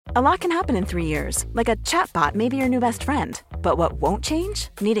A lot can happen in 3 years, like a chatbot may be your new best friend. But what won't change?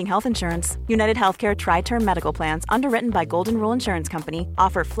 Needing health insurance. United Healthcare Tri-Term Medical Plans, underwritten by Golden Rule Insurance Company,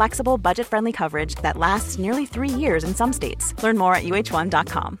 offer flexible, budget-friendly coverage that lasts nearly 3 years in some states. Learn more at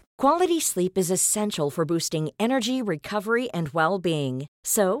uh1.com. Quality sleep is essential for boosting energy, recovery, and well-being.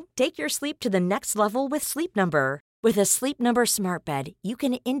 So, take your sleep to the next level with Sleep Number. With a Sleep Number smart bed, you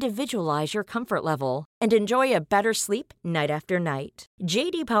can individualize your comfort level and enjoy a better sleep night after night.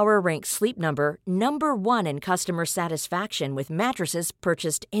 JD Power ranks Sleep Number number 1 in customer satisfaction with mattresses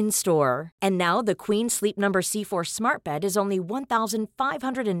purchased in-store. And now the Queen Sleep Number C4 smart bed is only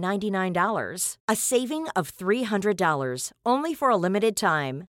 $1,599, a saving of $300, only for a limited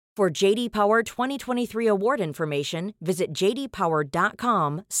time. For JD Power 2023 award information, visit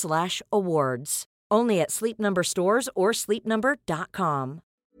jdpower.com/awards. Only at Sleep Number stores or sleepnumber.com.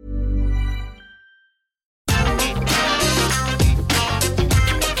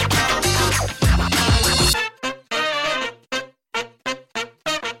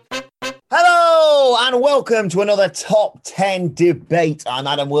 Hello and welcome to another Top 10 debate. I'm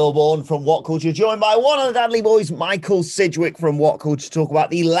Adam Wilborn from What Culture, joined by one of the Dudley boys, Michael Sidgwick from What Culture, to talk about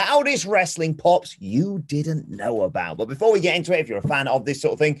the loudest wrestling pops you didn't know about. But before we get into it, if you're a fan of this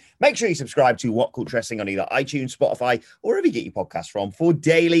sort of thing, make sure you subscribe to What Culture Wrestling on either iTunes, Spotify, or wherever you get your podcasts from for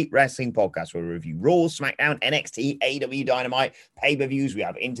daily wrestling podcasts where we review Raw, SmackDown, NXT, AEW Dynamite, pay-per-views. We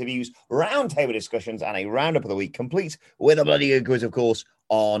have interviews, roundtable discussions, and a roundup of the week, complete with a bloody good quiz, of course,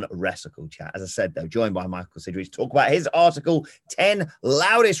 on Wrestling Chat. As I said, though, joined by Michael Sidgwick to talk about his article, 10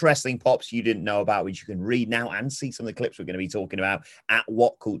 Loudest Wrestling Pops You Didn't Know About, which you can read now and see some of the clips we're going to be talking about at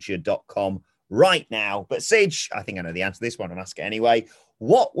whatculture.com right now. But Sidge, I think I know the answer to this one. I'm asking anyway.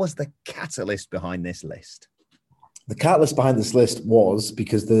 What was the catalyst behind this list? The catalyst behind this list was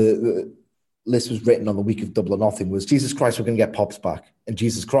because the list was written on the week of Double or Nothing, was Jesus Christ, we're going to get Pops back. And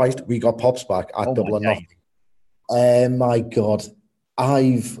Jesus Christ, we got Pops back at Double or Nothing. My God.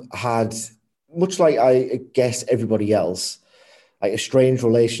 I've had, much like I guess everybody else, like a strange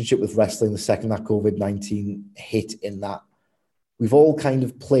relationship with wrestling the second that COVID-19 hit, in that we've all kind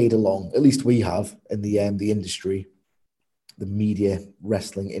of played along, at least we have in the industry, the media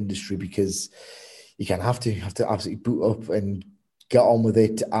wrestling industry, because you kind of have to absolutely boot up and get on with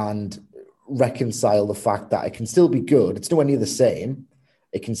it and reconcile the fact that it can still be good. It's nowhere near the same.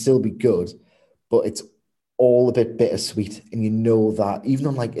 It can still be good, but it's all a bit bittersweet. And you know that even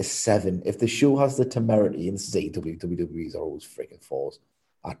on like a 7, if the show has the temerity, and this is AEW, WWE's are always freaking 4s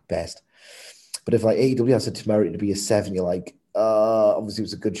at best. But if like AEW has the temerity to be a 7, you're like, obviously it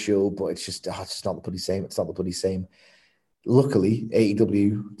was a good show, but it's just not the bloody same. It's not the bloody same. Luckily,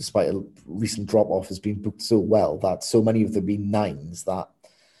 AEW, despite a recent drop-off, has been booked so well that so many of them have been 9s that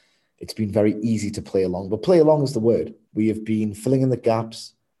it's been very easy to play along. But play along is the word. We have been filling in the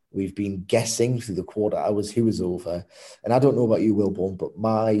gaps. We've been guessing through the quarter hours who was over. And I don't know about you, Wilborn, but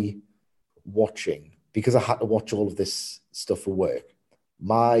my watching, because I had to watch all of this stuff for work,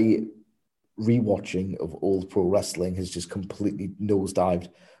 my rewatching of old pro wrestling has just completely nosedived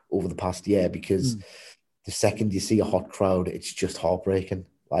over the past year, because the second you see a hot crowd, it's just heartbreaking.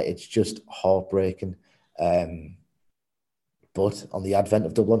 Like, it's just heartbreaking. But on the advent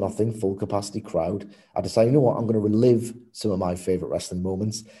of Double or Nothing, full capacity crowd, I decided, you know what, I'm going to relive some of my favorite wrestling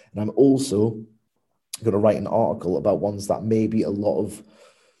moments. And I'm also going to write an article about ones that maybe a lot of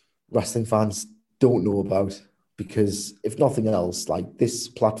wrestling fans don't know about. Because if nothing else, like, this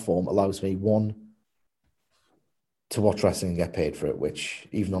platform allows me, one, to watch wrestling and get paid for it, which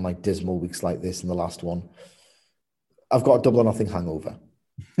even on like dismal weeks like this and the last one, I've got a Double or Nothing hangover.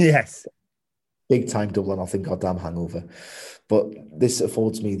 Yes. Big time Double or Nothing goddamn hangover. But this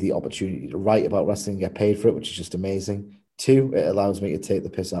affords me the opportunity to write about wrestling and get paid for it, which is just amazing. 2, it allows me to take the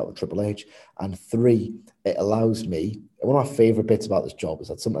piss out of Triple H. And 3, it allows me, one of my favorite bits about this job is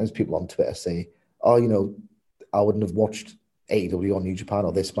that sometimes people on Twitter say, oh, you know, I wouldn't have watched AEW or New Japan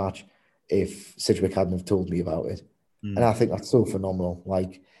or this match if Sidgwick hadn't have told me about it. And I think that's so phenomenal.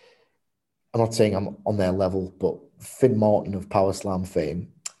 Like, I'm not saying I'm on their level, but Finn Martin of Power Slam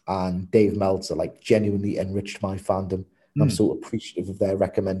fame and Dave Meltzer, like, genuinely enriched my fandom. And I'm so appreciative of their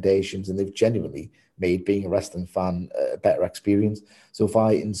recommendations, and they've genuinely made being a wrestling fan a better experience. So if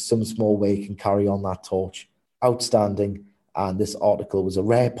I, in some small way, can carry on that torch, outstanding. And this article was a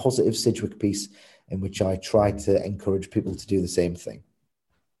rare positive Sidgwick piece in which I tried to encourage people to do the same thing.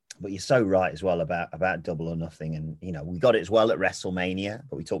 But you're so right as well about Double or Nothing. And, you know, we got it as well at WrestleMania,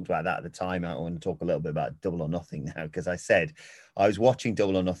 but we talked about that at the time. I want to talk a little bit about Double or Nothing now, because I said I was watching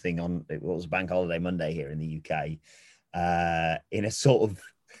Double or Nothing on, it was Bank Holiday Monday here in the UK, in a sort of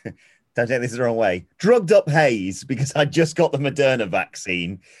don't take this the wrong way, drugged up haze because I just got the Moderna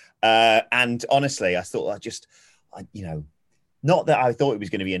vaccine. And honestly, I thought not that I thought it was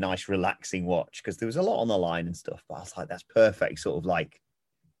going to be a nice, relaxing watch because there was a lot on the line and stuff, but I was like, that's perfect. Sort of like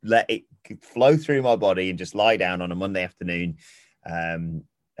let it flow through my body and just lie down on a Monday afternoon.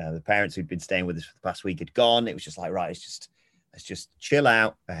 The parents who'd been staying with us for the past week had gone. It was just like, right, let's just chill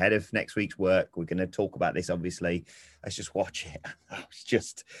out ahead of next week's work. We're going to talk about this, obviously. Let's just watch it. It was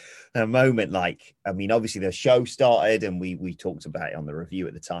just a moment obviously the show started and we talked about it on the review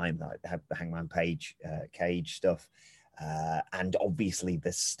at the time, like the Hangman Page cage stuff. And obviously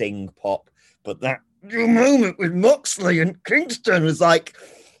the Sting pop. But that moment with Moxley and Kingston was like,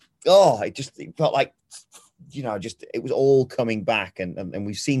 it felt like, it was all coming back. And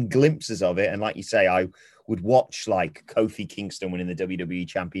we've seen glimpses of it. And like you say, I would watch like Kofi Kingston winning the WWE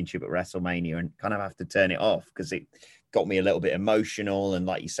Championship at WrestleMania and kind of have to turn it off because it got me a little bit emotional and,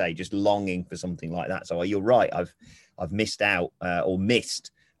 like you say, just longing for something like that. So you're right, I've missed out or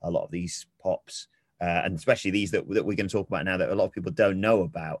missed a lot of these pops, and especially these that we're going to talk about now that a lot of people don't know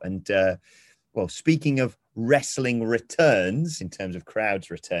about. And speaking of wrestling returns in terms of crowds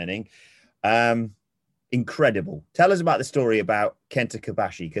returning, incredible. Tell us about the story about Kenta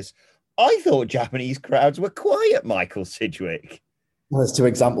Kobashi, because I thought Japanese crowds were quiet, Michael Sidgwick. Well, there's two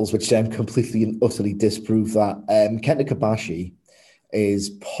examples which completely and utterly disprove that. Kenta Kobashi is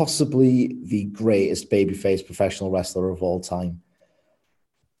possibly the greatest babyface professional wrestler of all time.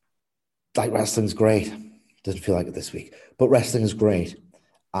 Like, wrestling's great. Doesn't feel like it this week. But wrestling is great.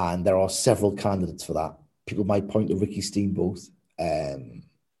 And there are several candidates for that. People might point to Ricky Steamboat.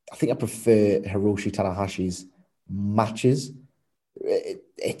 I think I prefer Hiroshi Tanahashi's matches.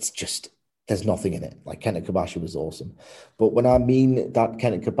 It's just, there's nothing in it. Like, Kenta Kobashi was awesome. But when I mean that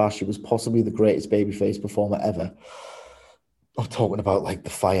Kenta Kobashi was possibly the greatest babyface performer ever, I'm talking about like the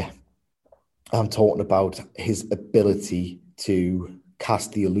fire. I'm talking about his ability to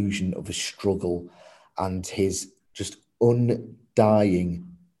cast the illusion of a struggle and his just undying,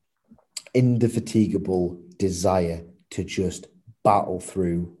 indefatigable desire to just battle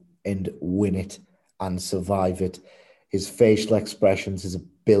through and win it and survive it. His facial expressions, his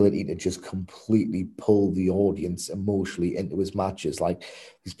ability to just completely pull the audience emotionally into his matches. Like,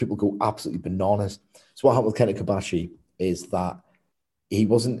 these people go absolutely bananas. So what happened with Kenta Kobashi is that he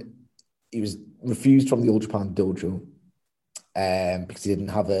was refused from the All Japan dojo because he didn't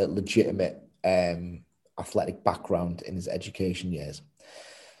have a legitimate athletic background in his education years.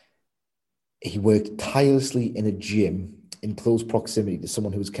 He worked tirelessly in a gym in close proximity to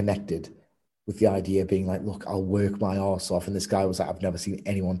someone who was connected, with the idea being like, look, I'll work my arse off. And this guy was like, I've never seen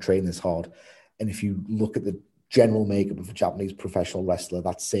anyone train this hard. And if you look at the general makeup of a Japanese professional wrestler,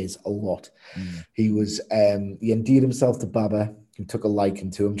 that says a lot. He endeared himself to Baba, who took a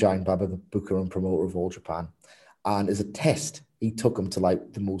liking to him, Giant Baba, the booker and promoter of All Japan. And as a test, he took him to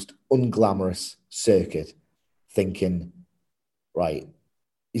like the most unglamorous circuit, thinking, right,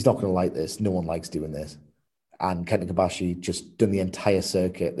 he's not going to like this. No one likes doing this. And Kenta Kobashi just done the entire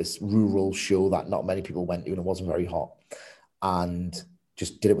circuit, this rural show that not many people went to and it wasn't very hot. And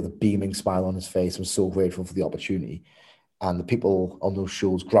just did it with a beaming smile on his face. I'm so grateful for the opportunity. And the people on those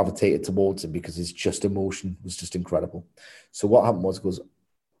shows gravitated towards him because his just emotion was just incredible. So what happened was,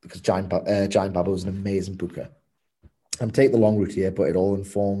 because Giant Baba was an amazing booker. I'm taking the long route here, but it all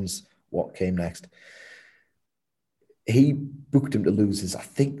informs what came next. He booked him to lose his, I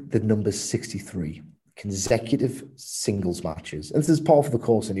think, the number 63 consecutive singles matches. And this is part of the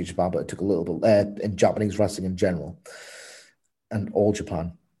course in New Japan, but it took a little bit in Japanese wrestling in general and All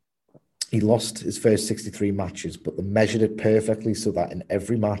Japan. He lost his first 63 matches, but they measured it perfectly so that in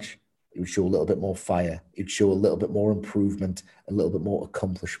every match, he would show a little bit more fire. He'd show a little bit more improvement, a little bit more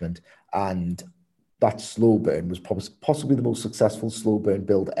accomplishment. And that slow burn was possibly the most successful slow burn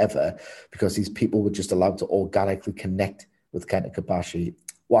build ever, because these people were just allowed to organically connect with Kenta Kobashi.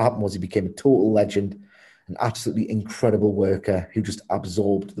 What happened was he became a total legend, an absolutely incredible worker who just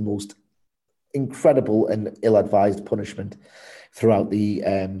absorbed the most incredible and ill-advised punishment throughout the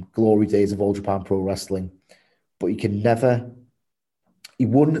glory days of All Japan Pro Wrestling. But he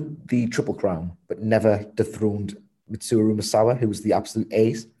won the Triple Crown, but never dethroned Mitsuru Misawa, who was the absolute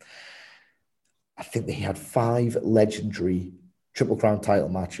ace. I think that he had 5 legendary Triple Crown title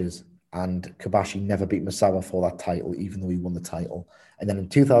matches, and Kobashi never beat Misawa for that title, even though he won the title. And then in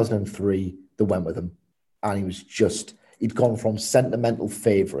 2003, they went with him. And he'd gone from sentimental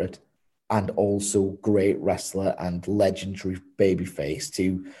favorite and also great wrestler and legendary babyface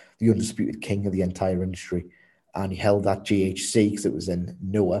to the undisputed king of the entire industry. And he held that GHC because it was in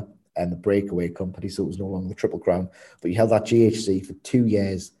Noah and the Breakaway Company, so it was no longer the Triple Crown. But he held that GHC for 2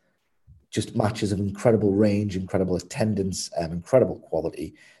 years just matches of incredible range, incredible attendance, incredible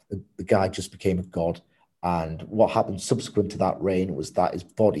quality. The guy just became a god. And what happened subsequent to that reign was that his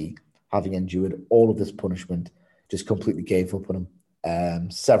body, having endured all of this punishment, just completely gave up on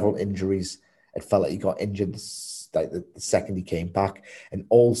him. Several injuries. It felt like he got injured like the second he came back. And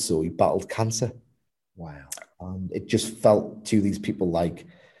also he battled cancer. Wow. And it just felt to these people like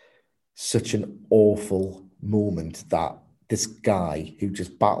such an awful moment that this guy who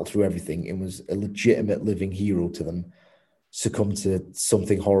just battled through everything and was a legitimate living hero to them succumbed to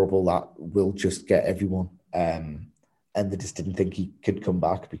something horrible that will just get everyone. And they just didn't think he could come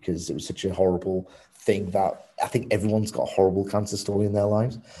back because it was such a horrible thing that I think everyone's got a horrible cancer story in their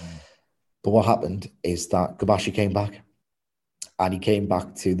lives. But what happened is that Kobashi came back, and he came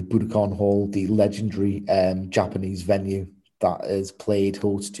back to the Budokan Hall, the legendary Japanese venue that has played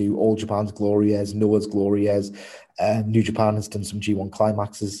host to All Japan's glory years, Noah's glory years. New Japan has done some G1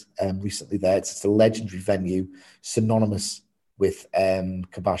 climaxes recently there. It's a legendary venue, synonymous with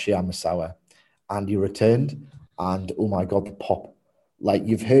Kobashi and Misawa. And he returned, and oh my God, the pop. Like,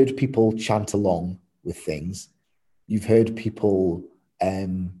 you've heard people chant along with things. You've heard people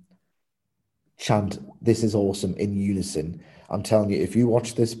chant, "This is awesome," in unison. I'm telling you, if you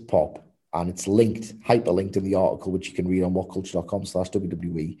watch this pop, and it's linked, hyperlinked in the article, which you can read on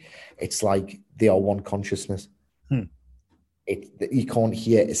whatculture.com/WWE, it's like they are one consciousness. You can't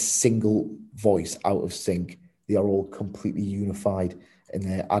hear a single voice out of sync. They are all completely unified in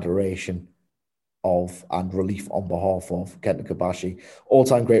their adoration of and relief on behalf of Kenta Kobashi.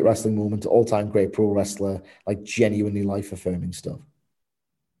 All-time great wrestling moment, all-time great pro wrestler, like genuinely life-affirming stuff.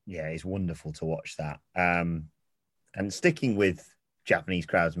 Yeah, it's wonderful to watch that. And sticking with Japanese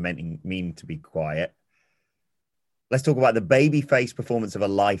crowds mean to be quiet, let's talk about the babyface performance of a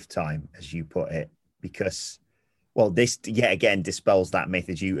lifetime, as you put it, because, well, this yet again dispels that myth,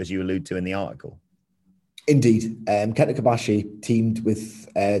 as you allude to in the article. Indeed. Kenta Kobashi teamed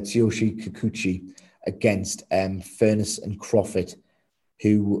with Tsuyoshi Kikuchi against Furnace and Crawford,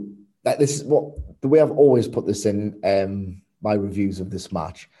 who, this is what, the way I've always put this in my reviews of this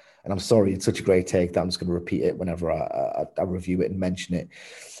match, and I'm sorry, it's such a great take that I'm just going to repeat it whenever I review it and mention it.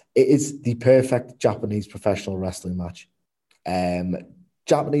 It is the perfect Japanese professional wrestling match.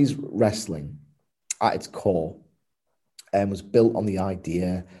 Japanese wrestling, at its core, was built on the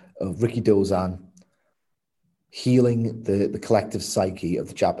idea of Rikidozan healing the collective psyche of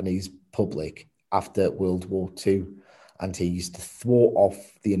the Japanese public after World War II. And he used to thwart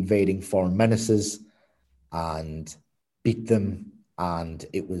off the invading foreign menaces and beat them, and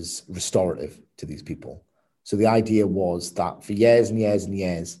it was restorative to these people. So the idea was that for years and years and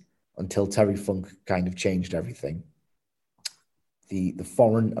years, until Terry Funk kind of changed everything, the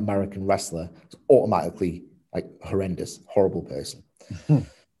foreign American wrestler was automatically like horrendous, horrible person.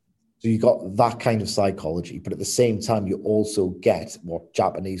 So you got that kind of psychology, but at the same time, you also get what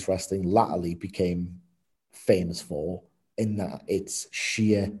Japanese wrestling latterly became famous for, in that it's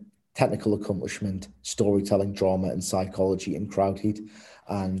sheer technical accomplishment, storytelling, drama, and psychology and crowd heat.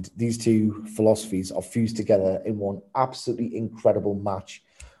 And these two philosophies are fused together in one absolutely incredible match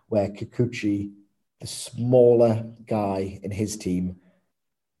where Kikuchi, the smaller guy in his team,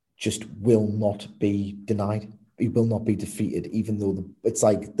 just will not be denied. He will not be defeated, even though it's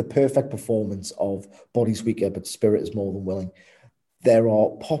like the perfect performance of body's weaker, but spirit is more than willing. There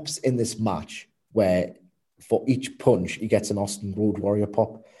are pops in this match where for each punch, he gets an Austin Road Warrior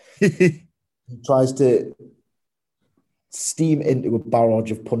pop. He tries to steam into a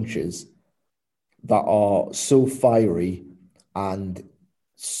barrage of punches that are so fiery and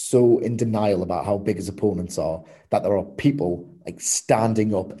so in denial about how big his opponents are that there are people like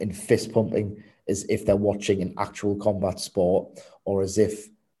standing up and fist pumping as if they're watching an actual combat sport, or as if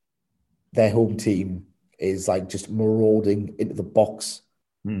their home team is like just marauding into the box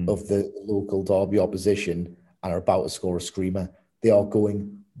of the local derby opposition and are about to score a screamer. They are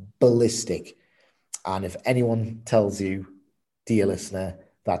going ballistic. And if anyone tells you, dear listener,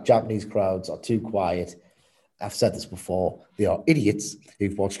 that Japanese crowds are too quiet, I've said this before, they are idiots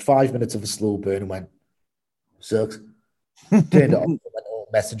who've watched 5 minutes of a slow burn and went, sucks. Turned it off, went on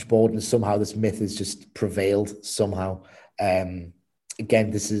a message board, and somehow this myth has just prevailed somehow.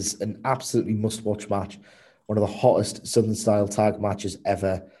 Again, this is an absolutely must-watch match. One of the hottest Southern-style tag matches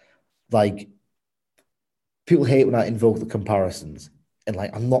ever. Like, people hate when I invoke the comparisons. And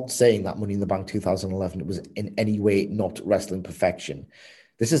like, I'm not saying that Money in the Bank 2011 was in any way not wrestling perfection.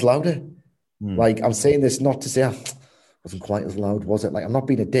 This is louder. Like, I'm saying this not to say, wasn't quite as loud, was it? Like, I'm not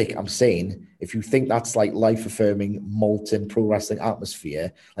being a dick. I'm saying, if you think that's like life-affirming, molten pro wrestling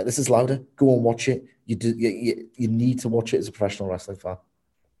atmosphere, like, this is louder. Go and watch it. You need to watch it as a professional wrestling fan.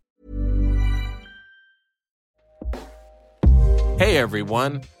 Hey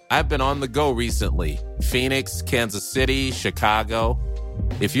everyone, I've been on the go recently. Phoenix, Kansas City, Chicago.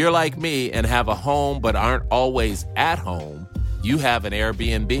 If you're like me and have a home but aren't always at home, you have an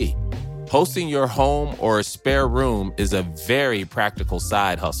Airbnb. Hosting your home or a spare room is a very practical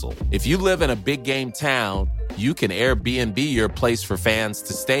side hustle. If you live in a big game town, you can Airbnb your place for fans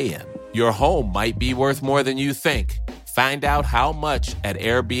to stay in. Your home might be worth more than you think. Find out how much at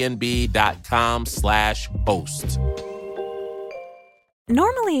airbnb.com/host.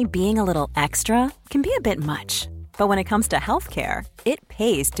 Normally, being a little extra can be a bit much. But when it comes to healthcare, it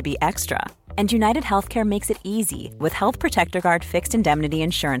pays to be extra. And United Healthcare makes it easy with Health Protector Guard fixed indemnity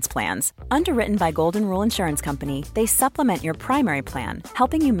insurance plans. Underwritten by Golden Rule Insurance Company, they supplement your primary plan,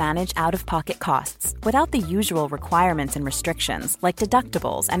 helping you manage out-of-pocket costs without the usual requirements and restrictions like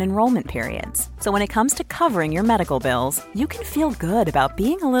deductibles and enrollment periods. So when it comes to covering your medical bills, you can feel good about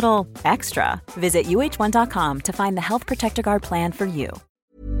being a little extra. Visit uh1.com to find the Health Protector Guard plan for you.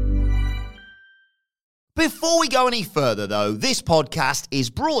 Before we go any further, though, this podcast is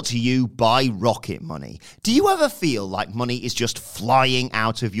brought to you by Rocket Money. Do you ever feel like money is just flying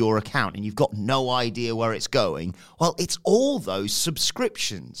out of your account and you've got no idea where it's going? Well, it's all those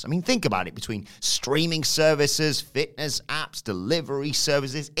subscriptions. I mean, think about it. Between streaming services, fitness apps, delivery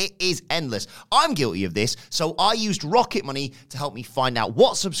services, it is endless. I'm guilty of this, so I used Rocket Money to help me find out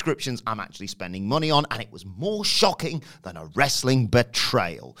what subscriptions I'm actually spending money on, and it was more shocking than a wrestling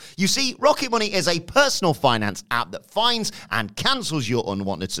betrayal. You see, Rocket Money is a personal finance app that finds and cancels your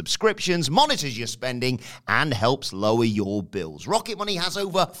unwanted subscriptions, monitors your spending, and helps lower your bills. Rocket Money has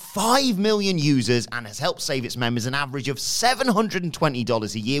over 5 million users and has helped save its members an average of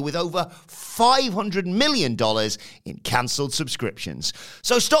 $720 a year with over $500 million in cancelled subscriptions.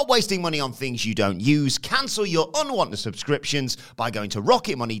 So stop wasting money on things you don't use. Cancel your unwanted subscriptions by going to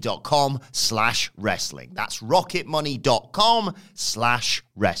rocketmoney.com/wrestling. That's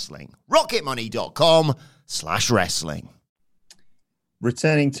rocketmoney.com/wrestling. rocketmoney.com/wrestling.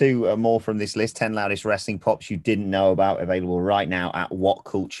 Returning to more from this list, 10 loudest wrestling pops you didn't know about, available right now at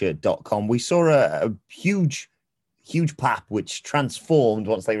whatculture.com. We saw a huge pap which transformed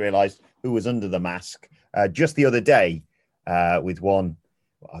once they realized who was under the mask just the other day with one,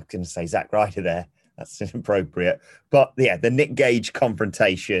 I was going to say Zack Ryder there. That's inappropriate. But yeah, the Nick Gage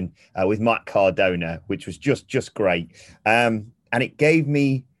confrontation with Matt Cardona, which was just great. And it gave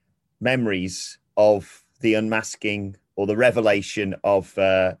me memories of the unmasking or the revelation of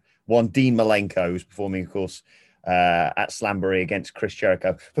one Dean Malenko, who's performing, of course, at Slamboree against Chris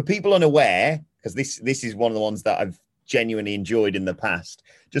Jericho. For people unaware, because this is one of the ones that I've genuinely enjoyed in the past,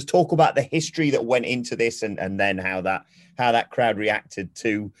 just talk about the history that went into this and then how that crowd reacted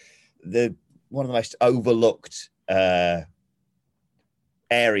to one of the most overlooked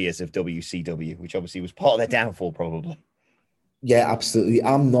areas of WCW, which obviously was part of their downfall, probably. Yeah, absolutely.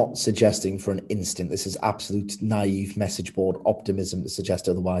 I'm not suggesting for an instant this is absolute naive message board optimism to suggest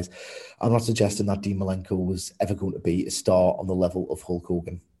otherwise. I'm not suggesting that Dean Malenko was ever going to be a star on the level of Hulk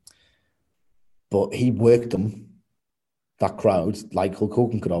Hogan. But he worked them, that crowd, like Hulk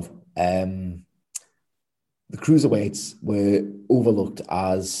Hogan could have. The cruiserweights were overlooked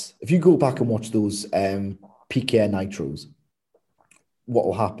as, if you go back and watch those PK Nitros, what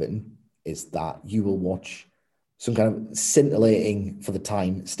will happen is that you will watch some kind of scintillating, for the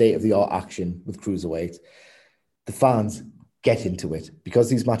time, state-of-the-art action with cruiserweight. The fans get into it because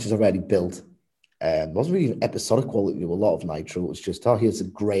these matches are already built. It wasn't really an episodic quality to a lot of Nitro. It was just, here's a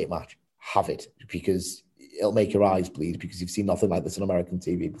great match. Have it, because it'll make your eyes bleed, because you've seen nothing like this on American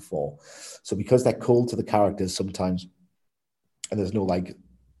TV before. So because they're cold to the characters sometimes, and there's no like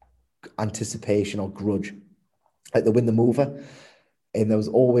anticipation or grudge, like they win them over. And there was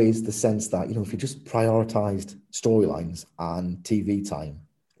always the sense that, if you just prioritized storylines and TV time,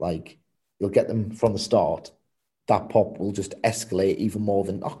 like you'll get them from the start, that pop will just escalate even more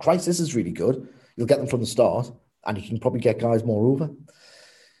than, oh Christ, this is really good. You'll get them from the start and you can probably get guys more over.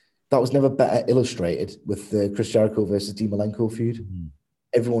 That was never better illustrated with the Chris Jericho versus Dean Malenko feud. Mm-hmm.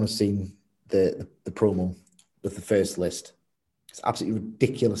 Everyone has seen the promo with the first list. It's an absolutely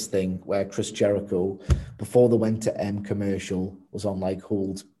ridiculous thing where Chris Jericho, before they went to commercial, was on like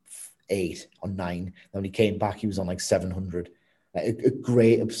hold 8 or 9. Then when he came back, he was on like 700. A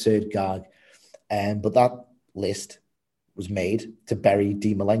great, absurd gag. But that list was made to bury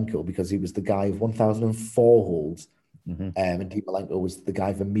Dean Malenko because he was the guy of 1,004 holds. Mm-hmm. And Dean Malenko was the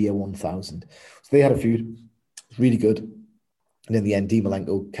guy for mere 1,000. So they had a feud. It was really good. And in the end, Dean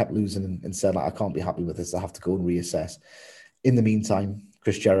Malenko kept losing and said, I can't be happy with this. I have to go and reassess. In the meantime,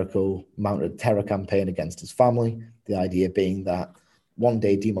 Chris Jericho mounted a terror campaign against his family, the idea being that one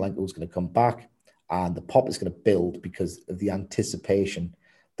day Dean Malenko was going to come back And the pop is going to build because of the anticipation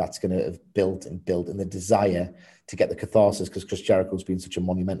that's going to have built and the desire to get the catharsis, because Chris Jericho's been such a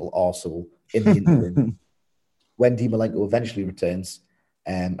monumental arsehole in the interim. When Dean Malenko eventually returns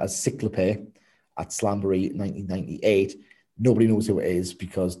as Cyclope at Slamboree 1998, nobody knows who it is,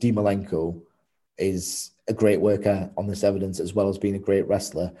 because Dean Malenko is a great worker on this evidence, as well as being a great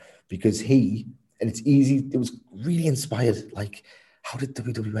wrestler, because it was really inspired. Like, how did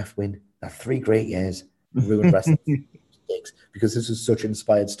WWF win? That 3 great years, ruined wrestling. Because this was such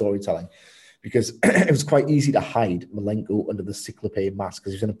inspired storytelling. Because it was quite easy to hide Malenko under the Cyclope mask,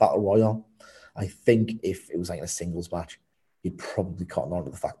 because he was in a battle royal. I think if it was like in a singles match, he'd probably cotton on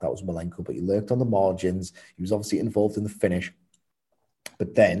to the fact that was Malenko, but he lurked on the margins. He was obviously involved in the finish.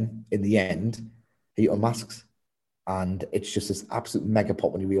 But then, in the end, he unmasks. And it's just this absolute mega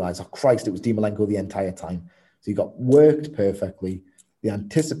pop when you realize, oh, Christ, it was Dean Malenko the entire time. So he got worked perfectly. The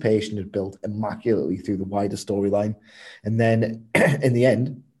anticipation had built immaculately through the wider storyline. And then, in the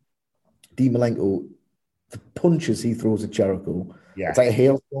end, Dean Malenko, the punches he throws at Jericho, it's like a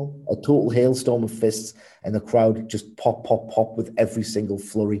hailstorm, a total hailstorm of fists, and the crowd just pop, pop, pop with every single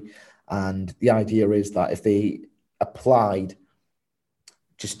flurry. And the idea is that if they applied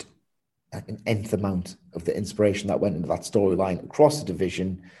just an nth amount of the inspiration that went into that storyline across the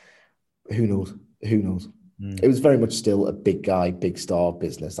division, who knows? It was very much still a big guy, big star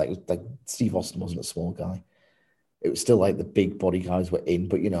business. Like Steve Austin wasn't a small guy. It was still like the big body guys were in,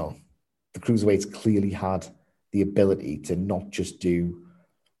 but the cruiserweights clearly had the ability to not just do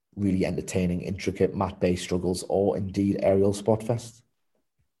really entertaining, intricate mat-based struggles, or indeed aerial spot fests.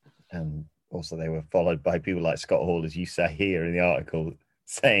 Also, they were followed by people like Scott Hall, as you say here in the article,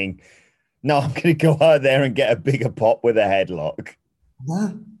 saying, "No, I'm going to go out there and get a bigger pop with a headlock."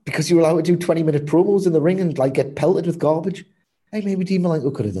 Yeah, because you were allowed to do 20-minute promos in the ring and like get pelted with garbage. Hey, maybe Dean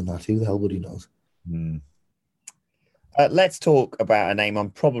Malenko could have done that. Who the hell would he knows? Let's talk about a name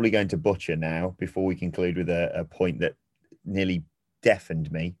I'm probably going to butcher now before we conclude with a point that nearly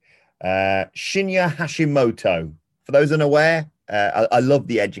deafened me. Shinya Hashimoto. For those unaware, I love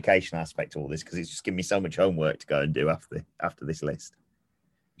the education aspect of all this, because it's just given me so much homework to go and do after this list.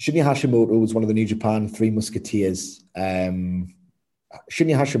 Shinya Hashimoto was one of the New Japan Three Musketeers. Shinya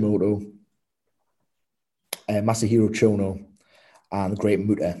Hashimoto, Masahiro Chono, and the great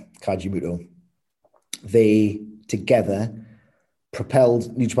Muta, Kaji Muto. They together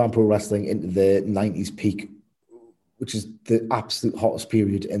propelled New Japan Pro Wrestling into the 90s peak, which is the absolute hottest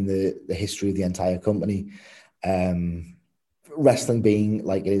period in the history of the entire company. Wrestling being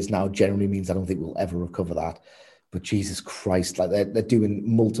like it is now generally means I don't think we'll ever recover that. But Jesus Christ, like they're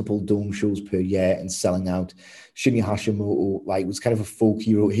doing multiple dome shows per year and selling out. Shinya Hashimoto, like, was kind of a folk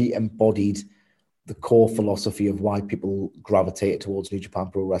hero. He embodied the core philosophy of why people gravitated towards New Japan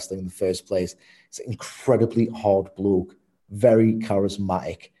Pro Wrestling in the first place. It's an incredibly hard bloke, very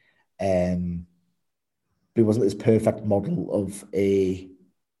charismatic. But he wasn't this perfect model of a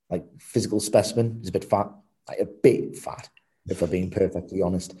like physical specimen. He's a bit fat, if I'm being perfectly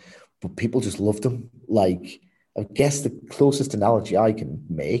honest. But people just loved him. Like, I guess the closest analogy I can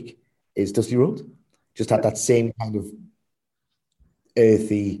make is Dusty Rhodes. Just had that same kind of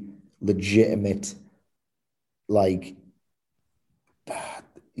earthy, legitimate, like,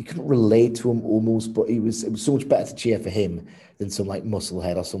 you couldn't relate to him almost, but it was so much better to cheer for him than some like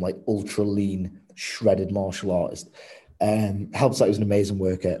musclehead or some like ultra lean, shredded martial artist. Helps that he was an amazing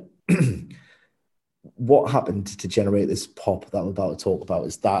worker. What happened to generate this pop that I'm about to talk about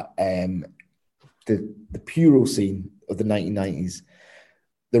is that the Puro scene of the 1990s,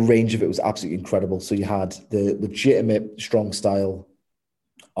 the range of it was absolutely incredible. So you had the legitimate strong style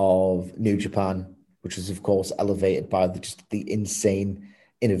of New Japan, which was, of course, elevated by the insane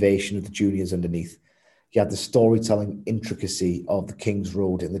innovation of the juniors underneath. You had the storytelling intricacy of the King's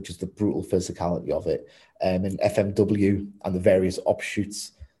Road and just the brutal physicality of it. And FMW and the various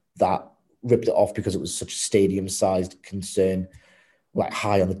offshoots that ripped it off because it was such a stadium-sized concern, like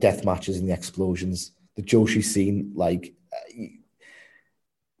high on the death matches and the explosions. The Joshi scene, like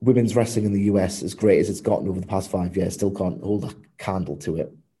women's wrestling in the US, as great as it's gotten over the past 5 years, still can't hold a candle to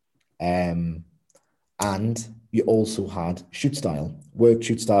it. And you also had shoot style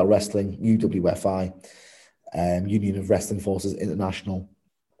wrestling, UWFI, Union of Wrestling Forces International,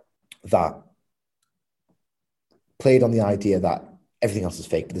 that played on the idea that everything else is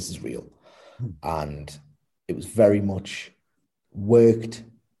fake, but this is real. And it was very much worked,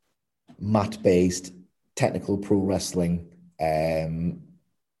 mat-based, technical pro wrestling that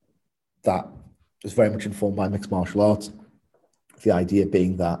was very much informed by mixed martial arts. The idea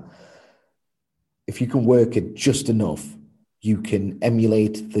being that if you can work it just enough You can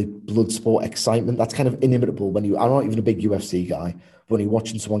emulate the blood sport excitement. That's kind of inimitable I'm not even a big UFC guy, but when you're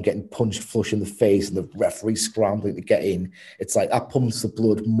watching someone getting punched flush in the face and the referee scrambling to get in, it's like that pumps the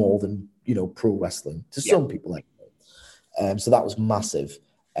blood more than, pro wrestling to some people. So that was massive.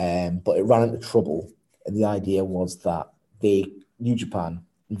 But it ran into trouble. And the idea was that New Japan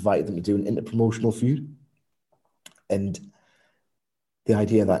invited them to do an interpromotional feud. And the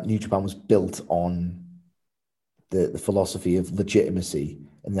idea that New Japan was built on the philosophy of legitimacy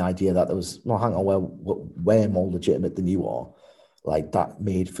and the idea that there was, hang on, we're more legitimate than you are. Like, that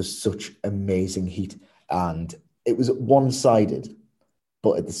made for such amazing heat. And it was one-sided.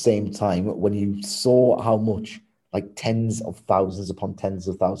 But at the same time, when you saw how much, like tens of thousands upon tens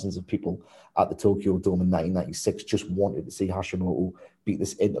of thousands of people at the Tokyo Dome in 1996 just wanted to see Hashimoto beat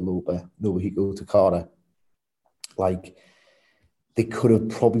this interloper, Nobuhiko Takada. Like, they could have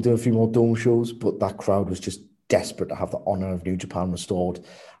probably done a few more Dome shows, but that crowd was just desperate to have the honor of New Japan restored.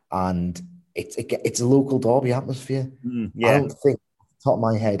 And it's a local derby atmosphere. I don't think, off the top of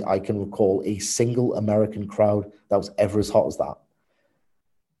my head, I can recall a single American crowd that was ever as hot as that.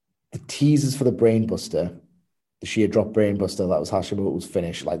 The teasers for the Brainbuster, the sheer drop Brainbuster, that was Hashimoto's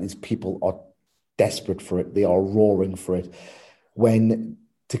finish. Like, these people are desperate for it. They are roaring for it. When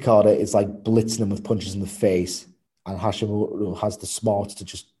Takada is like blitzing him with punches in the face and Hashimoto has the smarts to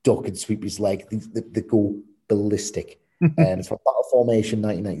just duck and sweep his leg, they go ballistic. And it's from Battle Formation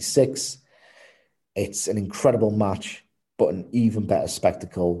 1996. It's an incredible match, but an even better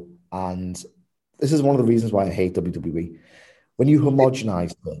spectacle. And this is one of the reasons why I hate WWE. When you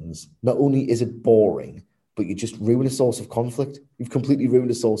homogenize things, not only is it boring, but you just ruin a source of conflict. You've completely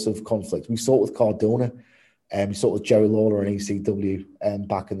ruined a source of conflict. We saw it with Cardona, we saw it with Jerry Lawler and ECW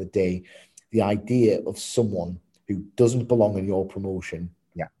back in the day. The idea of someone who doesn't belong in your promotion,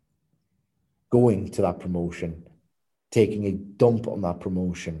 going to that promotion, taking a dump on that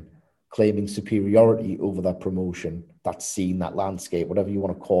promotion, claiming superiority over that promotion, that scene, that landscape, whatever you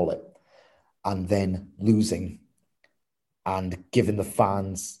want to call it, and then losing and giving the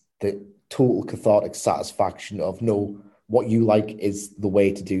fans the total cathartic satisfaction of, no, what you like is the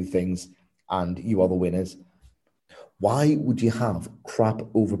way to do things and you are the winners. Why would you have crap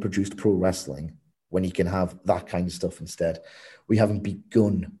overproduced pro wrestling when you can have that kind of stuff instead? We haven't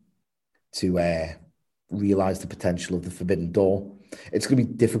begun to realize the potential of the Forbidden Door. It's going to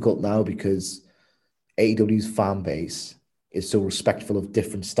be difficult now because AEW's fan base is so respectful of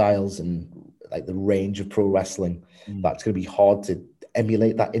different styles and like the range of pro wrestling that it's going to be hard to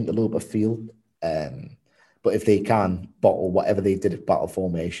emulate that interloper feel. But if they can bottle whatever they did at Battle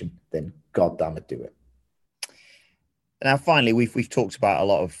Formation, then God damn it, do it. Now, finally, we've talked about a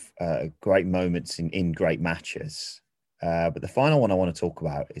lot of great moments in great matches. But the final one I want to talk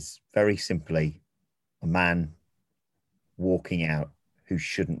about is very simply a man walking out who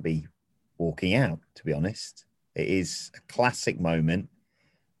shouldn't be walking out, to be honest. It is a classic moment,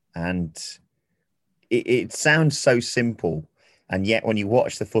 and it sounds so simple, and yet when you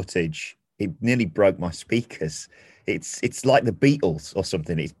watch the footage, it nearly broke my speakers. It's like the Beatles or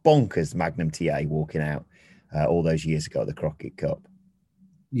something. It's bonkers, Magnum TA walking out all those years ago at the Crockett Cup.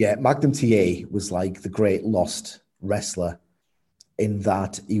 Yeah, Magnum TA was like the great lost wrestler in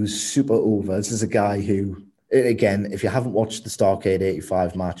that he was super over. This is a guy who, again, if you haven't watched the Starrcade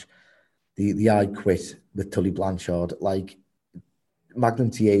 85 match, the I Quit with Tully Blanchard, like,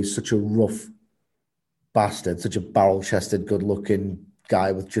 Magnum TA is such a rough bastard, such a barrel-chested, good-looking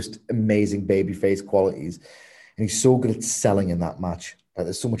guy with just amazing babyface qualities. And he's so good at selling in that match. Like,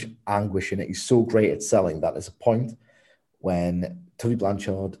 there's so much anguish in it. He's so great at selling that there's a point when Tully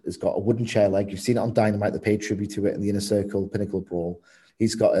Blanchard has got a wooden chair leg. You've seen it on Dynamite. They paid tribute to it in the Inner Circle Pinnacle Brawl.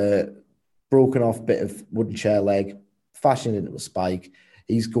 He's got a broken off bit of wooden chair leg, fashioned into a spike.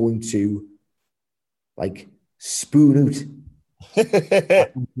 He's going to, like, spoon out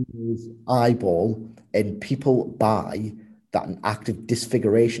his eyeball, and people buy that an act of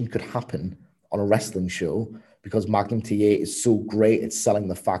disfiguration could happen on a wrestling show because Magnum TA is so great at selling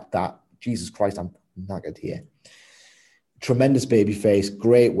the fact that, Jesus Christ, I'm knackered here. Tremendous babyface,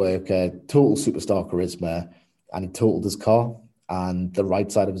 great worker, total superstar charisma, and he totaled his car, and the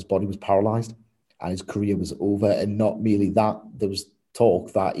right side of his body was paralyzed, and his career was over. And not merely that, there was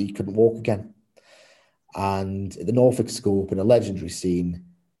talk that he couldn't walk again. And the Norfolk Scope, in a legendary scene,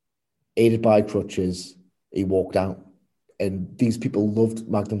 aided by crutches, he walked out. And these people loved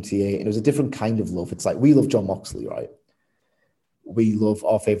Magnum TA, and it was a different kind of love. It's like, we love Jon Moxley, right? We love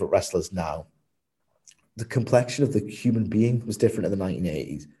our favorite wrestlers now. The complexion of the human being was different in the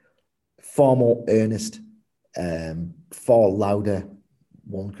 1980s. Far more earnest, far louder,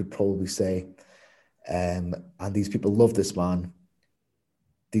 one could probably say. And these people love this man.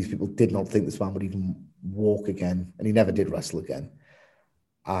 These people did not think this man would even walk again, and he never did wrestle again.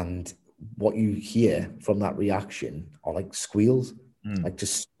 And what you hear from that reaction are like squeals, like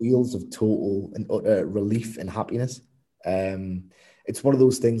just squeals of total and utter relief and happiness. It's one of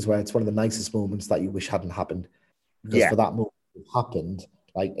those things where it's one of the nicest moments that you wish hadn't happened. Because for that moment it happened,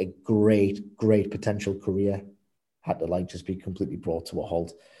 like a great potential career had to like just be completely brought to a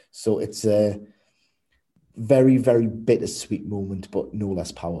halt. So it's a very, very bittersweet moment, but no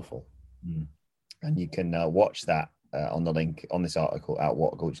less powerful. And you can watch that on the link on this article at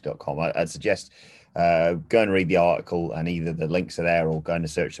whatculture.com. I'd suggest go and read the article, and either the links are there or going to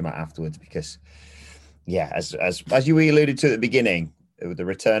search them out afterwards, because as you alluded to at the beginning, with the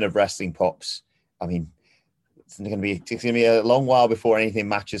return of Wrestling Pops, I mean, it's going to be a long while before anything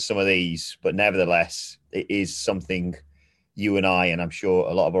matches some of these, but nevertheless, it is something you and I, and I'm sure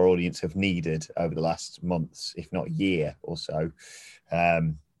a lot of our audience, have needed over the last months, if not year or so.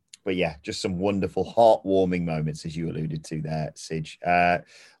 But yeah, just some wonderful, heartwarming moments, as you alluded to there, Sige.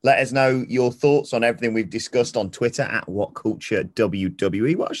 Let us know your thoughts on everything we've discussed on Twitter at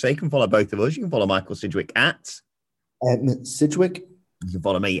WhatCultureWWE. Well, actually, you can follow both of us. You can follow Michael Sidgwick at Sidgwick. You can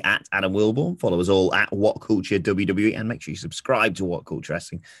follow me at Adam Wilborn. Follow us all at WhatCultureWWE, and make sure you subscribe to What Culture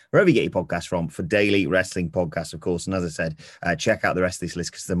Wrestling wherever you get your podcasts from for daily wrestling podcasts, of course. And as I said, check out the rest of this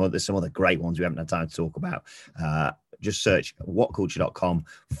list, because there's some other great ones we haven't had time to talk about. Just search whatculture.com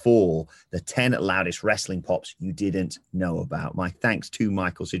for the 10 loudest wrestling pops you didn't know about. My thanks to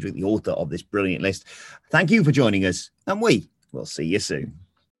Michael Sidgwick, the author of this brilliant list. Thank you for joining us, and we will see you soon.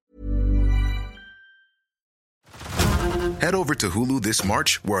 Head over to Hulu this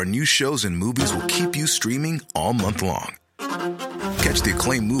March, where our new shows and movies will keep you streaming all month long. Catch the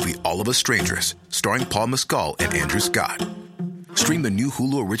acclaimed movie All of Us Strangers, starring Paul Mescal and Andrew Scott. Stream the new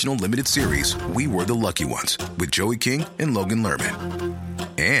Hulu original limited series We Were the Lucky Ones with Joey King and Logan Lerman.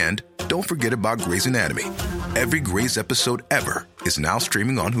 And don't forget about Grey's Anatomy. Every Grey's episode ever is now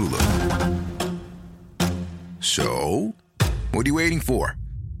streaming on Hulu. So, what are you waiting for?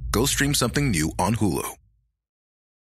 Go stream something new on Hulu.